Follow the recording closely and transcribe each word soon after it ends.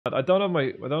I don't have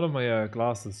my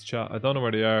glasses, chat. I don't know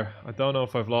where they are. I don't know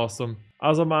if I've lost them.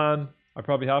 As a man, I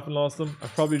probably haven't lost them. I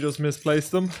probably just misplaced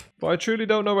them. But I truly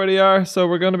don't know where they are. So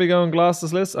we're going to be going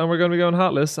glassesless and we're going to be going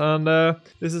hatless. And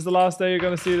this is the last day you're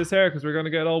going to see this hair because we're going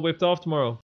to get it all whipped off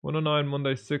tomorrow. 109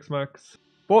 Monday 6 max.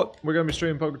 But we're going to be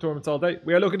streaming poker tournaments all day.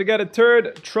 We are looking to get a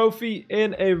third trophy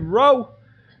in a row,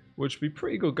 which would be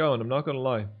pretty good going. I'm not going to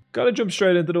lie. Gotta jump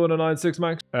straight into the 109 6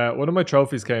 max. One of my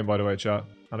trophies came, by the way, chat.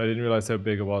 And I didn't realize how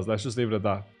big it was. Let's just leave it at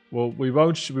that. Well, we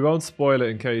won't spoil it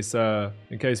in case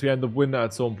we end up winning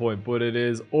at some point. But it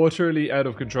is utterly out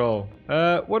of control.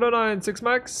 109 6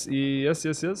 max.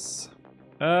 Yes.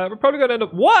 We're probably gonna end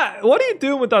up. What are you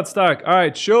doing with that stack? All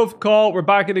right, shove, call. We're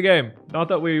back in the game. Not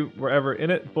that we were ever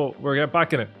in it, but we're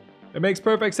back in it. It makes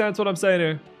perfect sense what I'm saying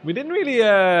here. We didn't really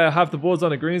have the buzz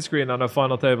on a green screen on our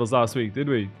final tables last week, did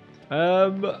we?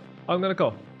 I'm gonna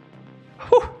call.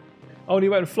 Whew. Only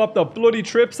went and flopped up bloody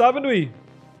trips, haven't we?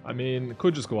 I mean,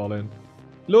 could just go all in.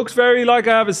 Looks very like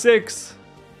I have a 6.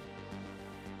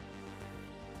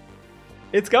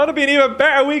 It's gonna be an even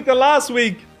better week than last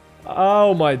week.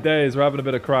 Oh my days, we're having a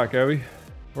bit of crack, are we?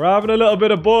 We're having a little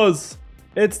bit of buzz.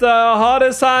 It's the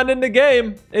hottest hand in the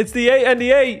game. It's the 8 and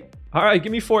the 8. Alright,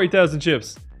 give me 40,000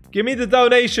 chips. Give me the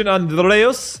donation,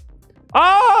 Andreas.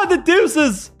 Ah, the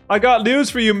deuces! I got news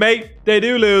for you, mate. They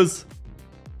do lose.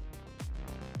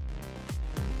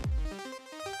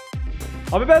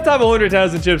 I'm about to have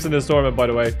 100,000 chips in this tournament, by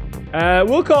the way.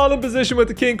 We'll call in position with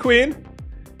the king queen.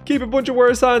 Keep a bunch of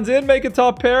worse hands in. Make a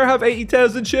top pair. Have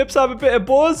 80,000 chips. Have a bit of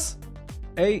buzz.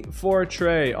 8 for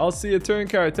Trey. I'll see a turn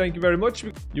card. Thank you very much.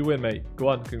 You win, mate. Go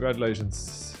on.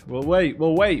 Congratulations. We'll wait.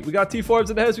 We got T4s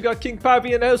in the house. We got King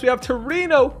Pavi in the house. We have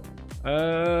Torino.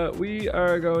 We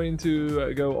are going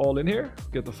to go all in here.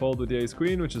 Get the fold with the ace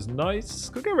queen, which is nice.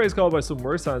 Could get raised called by some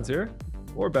worse hands here.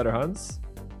 Or better hands.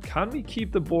 Can we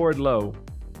keep the board low?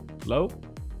 Low?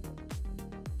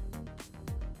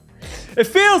 It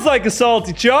feels like a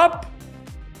salty chop.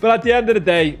 But at the end of the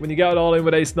day, when you get it all in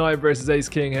with ace 9 versus ace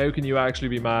king, how can you actually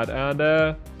be mad? And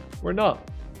we're not.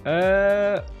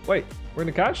 Wait, we're in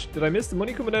the cash? Did I miss the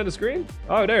money coming down the screen?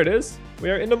 Oh, there it is. We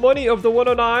are in the money of the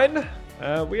 109.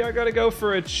 We are going to go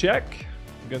for a check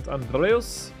against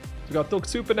Andreas. We got Duck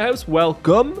Soup in the house.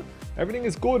 Welcome. Everything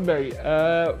is good, mate.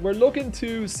 We're looking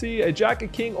to see a jack, a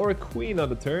king, or a queen on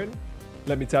the turn.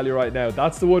 Let me tell you right now,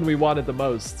 that's the one we wanted the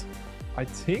most. I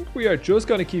think we are just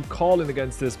going to keep calling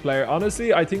against this player.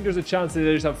 Honestly, I think there's a chance that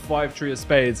they just have 5-3 of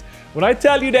spades. When I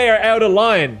tell you they are out of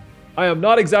line, I am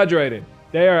not exaggerating.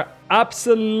 They are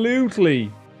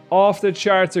absolutely off the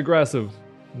charts aggressive.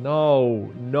 No,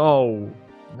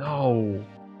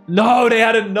 they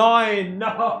had a 9.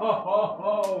 No.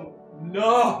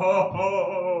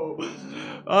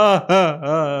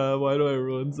 Why do I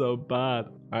run so bad?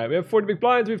 All right, we have 40 big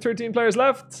blinds. We have 13 players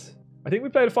left. I think we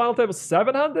played a final table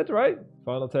 7-handed, right?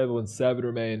 Final table when 7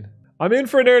 remain. I'm in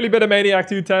for an early bit of Maniac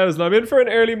 2000. I'm in for an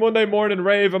early Monday morning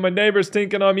rave, and my neighbors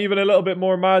thinking I'm even a little bit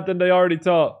more mad than they already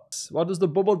thought. What does the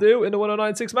bubble do in the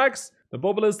 109 6 max? The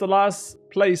bubble is the last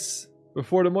place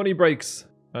before the money breaks.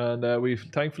 And we've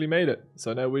thankfully made it.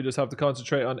 So now we just have to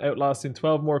concentrate on outlasting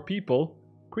 12 more people.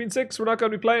 Queen 6, we're not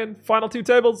going to be playing. Final 2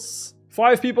 tables.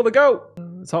 5 people to go.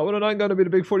 Is Hot 109 going to be the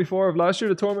big 44 of last year?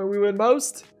 The tournament we win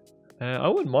most? I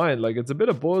wouldn't mind. Like, it's a bit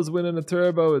of buzz winning a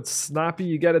turbo. It's snappy.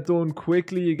 You get it done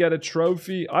quickly. You get a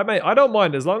trophy. I don't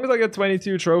mind. As long as I get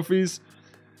 22 trophies.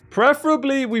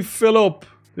 Preferably, we fill up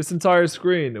this entire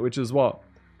screen. Which is what?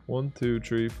 1, 2,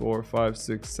 3, 4, 5,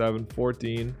 6, 7,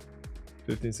 14,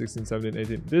 15, 16, 17,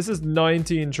 18. This is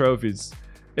 19 trophies.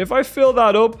 If I fill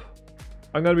that up,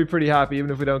 I'm going to be pretty happy,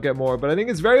 even if we don't get more. But I think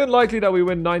it's very unlikely that we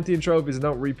win 19 trophies and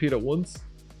don't repeat at once.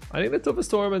 I think the toughest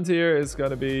tournament here is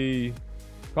going to be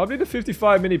probably the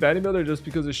 55 mini Benny Miller, just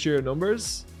because of sheer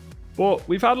numbers. But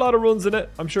we've had a lot of runs in it.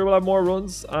 I'm sure we'll have more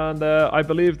runs. And I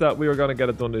believe that we are going to get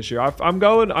it done this year. I'm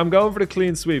going for the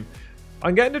clean sweep.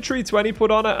 I'm getting the 320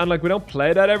 put on it. And like, we don't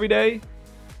play that every day,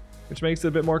 which makes it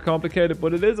a bit more complicated.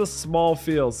 But it is a small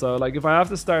field. So like, if I have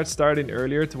to starting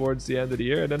earlier towards the end of the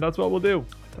year, then that's what we'll do.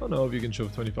 I don't know if you can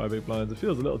shove 25 big blinds. It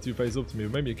feels a little too face up to me,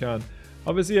 but maybe you can.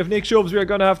 Obviously, if Nick shoves, we are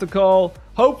going to have to call.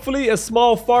 Hopefully, a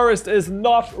small forest is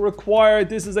not required.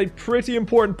 This is a pretty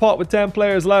important pot with 10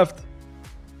 players left.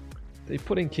 They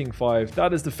put in King 5.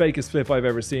 That is the fakest flip I've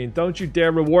ever seen. Don't you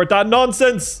dare reward that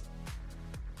nonsense.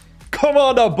 Come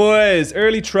on now, boys.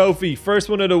 Early trophy. First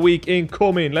one of the week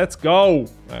incoming. Let's go. All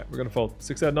right, we're going to fold.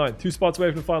 6 out of 9. 2 spots away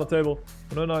from the final table.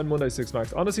 109 Monday 6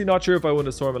 max. Honestly, not sure if I won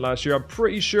this tournament last year. I'm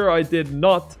pretty sure I did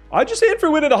not. I just hit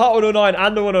for winning the Hot 109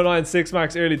 and the 109 6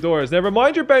 max early doors. Never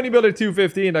mind your Bounty Builder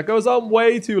 215. That goes on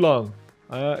way too long.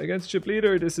 Against chip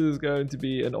leader, this is going to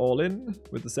be an all-in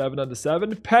with the 7 and the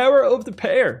 7. Power of the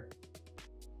pair.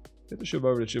 Get the shove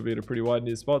over the chip leader pretty wide in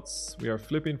these spots. We are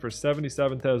flipping for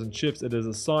 77,000 chips. It is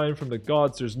a sign from the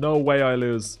gods. There's no way I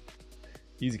lose.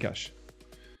 Easy cash.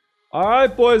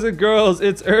 Alright, boys and girls,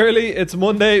 it's early, it's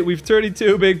Monday, we've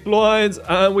 32 big blinds,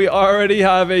 and we already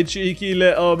have a cheeky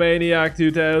little Maniac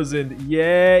 2000.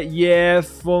 Yeah,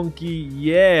 funky,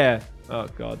 yeah. Oh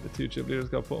god, the 2 chip leaders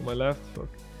got put on my left.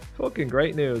 Fucking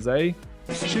great news, eh?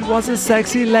 She was a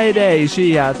sexy lady,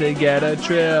 she had to get a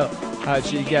trill. How'd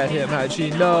she get him, how'd she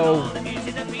know?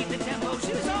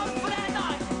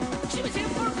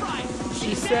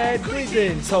 She said,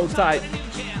 greetings, hold tight.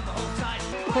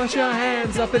 Put your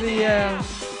hands up in the air.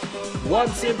 One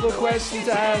simple question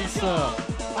to answer.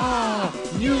 Are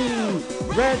you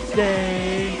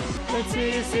ready? Let's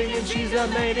hear you singing, she's a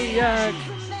maniac.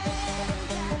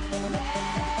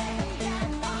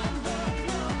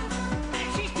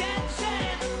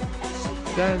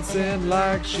 Dancing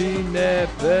like she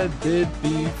never did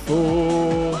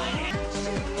before.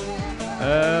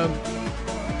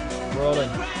 Rolling.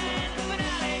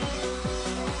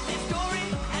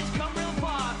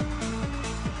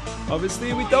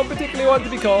 Obviously, we don't particularly want to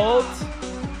be called.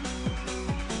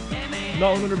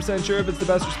 Not 100% sure if it's the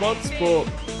best response, but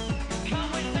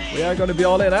we are going to be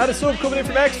all in. I had a sub coming in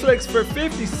from Xflix for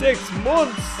 56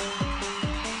 months.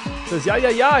 Says,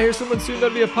 yeah, here's someone soon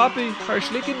going to be a poppy.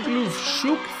 Harschlicken gluf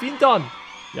schuk fintan.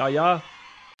 Yeah.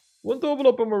 One double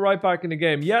up and we're right back in the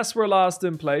game. Yes, we're last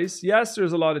in place. Yes,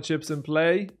 there's a lot of chips in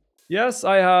play. Yes,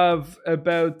 I have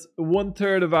about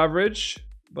 1/3 of average.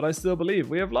 But I still believe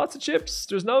we have lots of chips.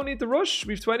 There's no need to rush.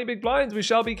 We've 20 big blinds. We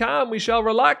shall be calm. We shall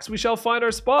relax. We shall find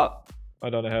our spot. I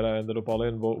don't know how I ended up all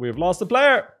in, but we have lost a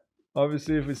player.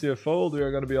 Obviously, if we see a fold, we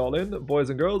are going to be all in. Boys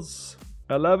and girls.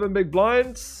 11 big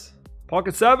blinds.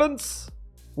 Pocket 7s.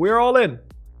 We're all in.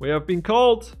 We have been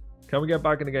called. Can we get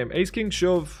back in the game? Ace, king,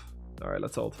 shove. All right,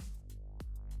 let's hold.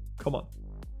 Come on.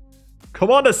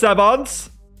 Come on, the 7s.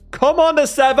 Come on, the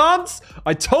 7s.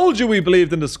 I told you we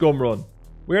believed in the scum run.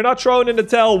 We're not throwing in the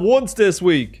towel once this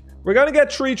week. We're going to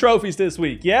get 3 trophies this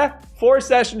week, yeah? 4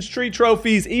 sessions, 3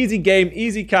 trophies, easy game,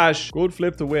 easy cash. Good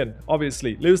flip to win,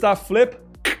 obviously. Lose that flip,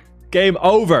 game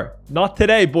over. Not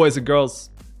today, boys and girls.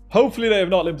 Hopefully they have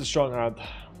not limped a strong hand.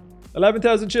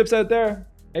 11,000 chips out there.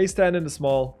 Ace 10 in the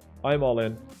small. I'm all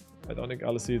in. I don't think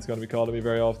LSC is going to be calling me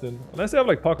very often. Unless they have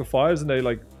like pocket 5s and they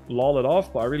like lol it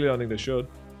off, but I really don't think they should.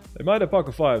 They might have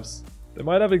pocket 5s. They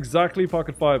might have exactly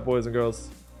pocket 5, boys and girls.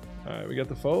 Alright, we get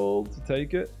the fold to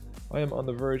take it. I am on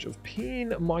the verge of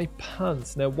peeing my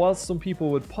pants. Now, whilst some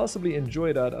people would possibly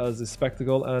enjoy that as a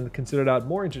spectacle and consider that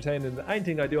more entertaining than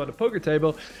anything I do on the poker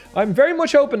table, I'm very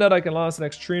much hoping that I can last the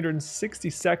next 360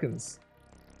 seconds.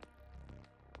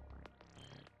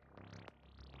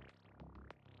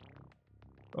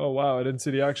 Oh wow, I didn't see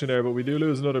the action there, but we do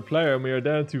lose another player and we are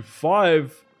down to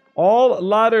 5. All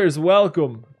ladders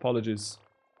welcome. Apologies.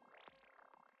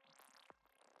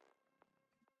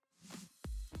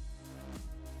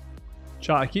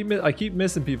 Chat, I keep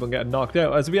missing people and getting knocked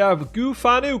out. As we have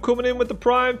Goofanu coming in with the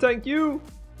prime, thank you.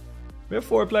 We have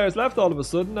 4 players left all of a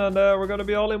sudden, and we're going to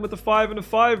be all in with the 5 and the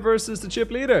 5 versus the chip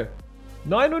leader.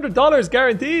 $900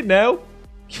 guaranteed now.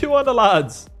 You on the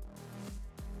lads.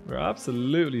 We're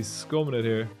absolutely scumming it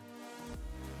here.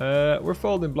 We're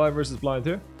folding blind versus blind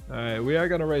here. Alright, we are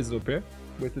going to raise it up here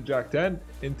with the Jack 10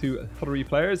 into 3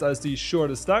 players as the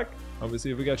shortest stack. Obviously,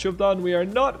 if we get shoved on, we are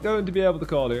not going to be able to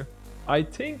call here. I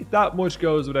think that much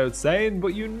goes without saying, but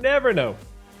you never know.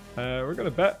 We're going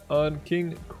to bet on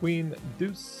king, queen,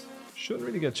 deuce. Shouldn't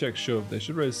really get check shoved. They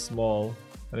should raise small.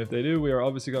 And if they do, we are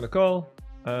obviously going to call.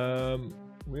 We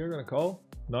are going to call.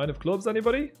 9 of clubs,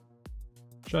 anybody?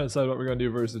 Trying to decide what we're going to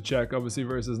do versus check. Obviously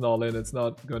versus an all in, it's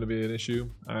not going to be an issue.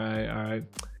 Alright. I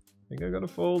think I'm going to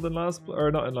fold in last,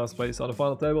 or not in last place, on the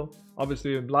final table.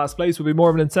 Obviously in last place would be more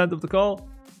of an incentive to call.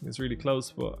 It's really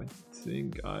close, but I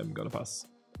think I'm going to pass.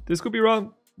 This could be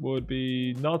wrong. Would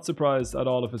be not surprised at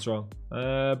all if it's wrong.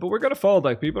 But we're going to fold.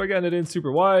 Like, people are getting it in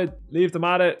super wide. Leave them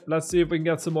at it. Let's see if we can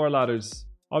get some more ladders.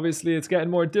 Obviously, it's getting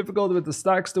more difficult with the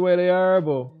stacks the way they are,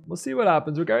 but we'll see what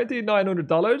happens. We're guaranteed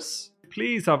 $900.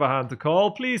 Please have a hand to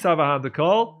call. Please have a hand to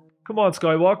call. Come on,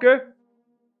 Skywalker.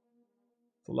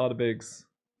 It's a lot of bigs.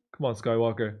 Come on,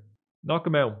 Skywalker. Knock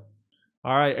him out.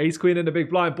 All right, ace queen in the big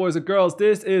blind. Boys and girls,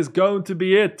 this is going to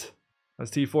be it. As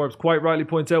T Forbes quite rightly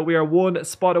points out, we are 1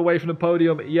 spot away from the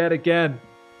podium yet again.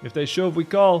 If they shove, we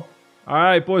call. All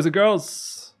right, boys and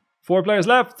girls. 4 players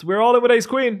left. We're all in with ace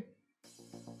queen.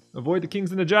 Avoid the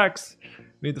kings and the jacks.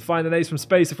 We need to find an ace from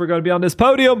space if we're going to be on this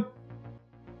podium.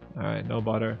 All right, no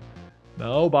bother.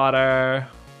 No bother.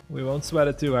 We won't sweat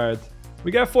it too hard.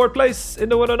 We get 4th place in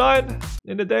the 109,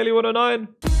 in the daily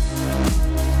 109.